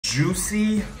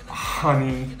juicy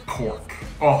honey pork.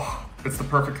 Oh, it's the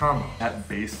perfect combo. That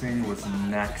basting was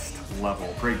next level.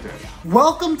 Great dish.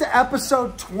 Welcome to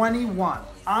episode 21.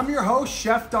 I'm your host,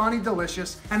 Chef Donnie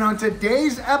Delicious, and on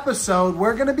today's episode,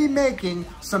 we're gonna be making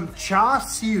some Char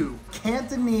Siu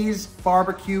Cantonese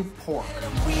barbecue pork.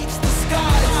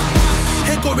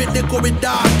 Hickory dickory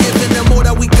dock, giving them all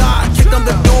that we got. Kicked on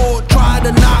the door, tried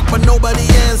to knock, but nobody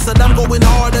answered. I'm going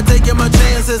hard and taking my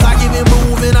chances. I keep it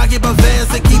moving, I keep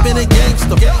advancing, keeping it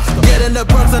gangster. Getting the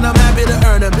perks and I'm happy to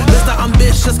earn them. Mr.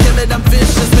 Ambitious, kill it, I'm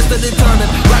vicious, Mr. Determined.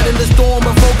 Riding the storm,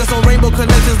 but focus on rainbow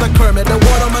connections like Kermit. The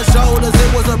water on my shoulders,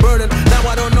 it was a burden.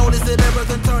 Now I don't notice it,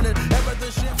 everything turning,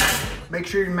 everything shifting. Make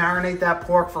sure you marinate that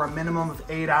pork for a minimum of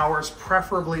 8 hours,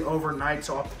 preferably overnight,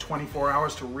 so up to 24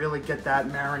 hours to really get that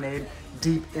marinade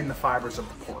deep in the fibers of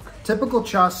the pork. Typical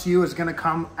Char Siu is gonna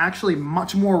come actually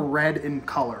much more red in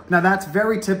color. Now that's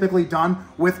very typically done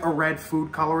with a red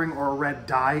food coloring or a red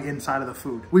dye inside of the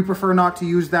food. We prefer not to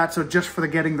use that, so just for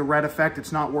getting the red effect,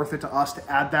 it's not worth it to us to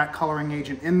add that coloring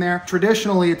agent in there.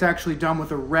 Traditionally, it's actually done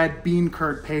with a red bean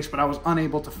curd paste, but I was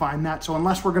unable to find that. So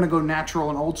unless we're gonna go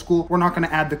natural and old school, we're not gonna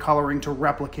add the coloring to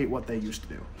replicate what they used to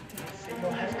do.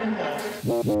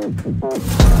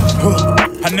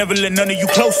 I never let none of you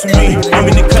close to me. I'm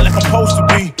in the cut like I'm supposed to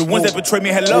be. The ones that betrayed me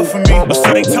had love for me, but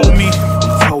so they told me.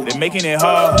 They're making it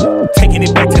hard, taking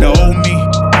it back to the old me.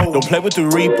 Don't play with the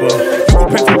Reaper. You can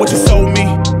pay for what you sold me.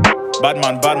 Bad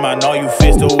man, all you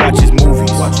fans don't watch his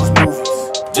movies.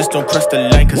 Just don't cross the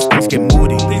line, cause things get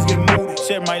moody.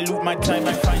 Share my loot, my time,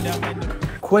 I find out.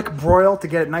 Quick broil to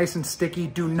get it nice and sticky.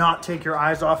 Do not take your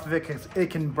eyes off of it because it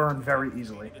can burn very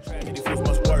easily. Tragedy feels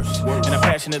much worse, and I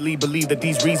passionately believe that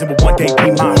these reasons will one day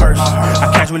be my hearse. I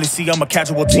casually see I'm a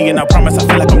casualty, and I promise I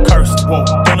feel like I'm cursed. Whoa,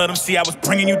 don't let them see I was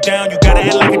bringing you down. You gotta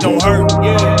act like it don't hurt.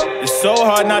 Yeah, it's so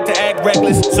hard not to act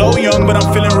reckless. So young, but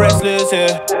I'm feeling restless.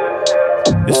 Yeah,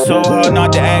 it's so hard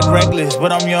not to act reckless,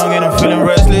 but I'm young and I'm feeling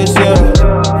restless. Yeah,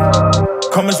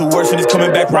 coming so worse and it's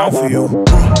coming back round for you.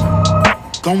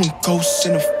 Going ghosts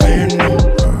in a phantom.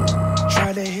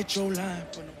 Try to hit your line.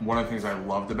 One of the things I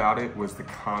loved about it was the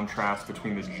contrast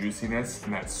between the juiciness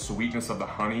and that sweetness of the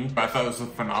honey. I thought this was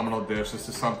a phenomenal dish. This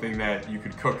is something that you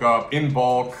could cook up in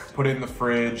bulk, put it in the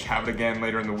fridge, have it again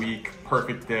later in the week.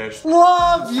 Perfect dish.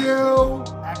 Love you!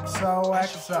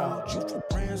 XOXO.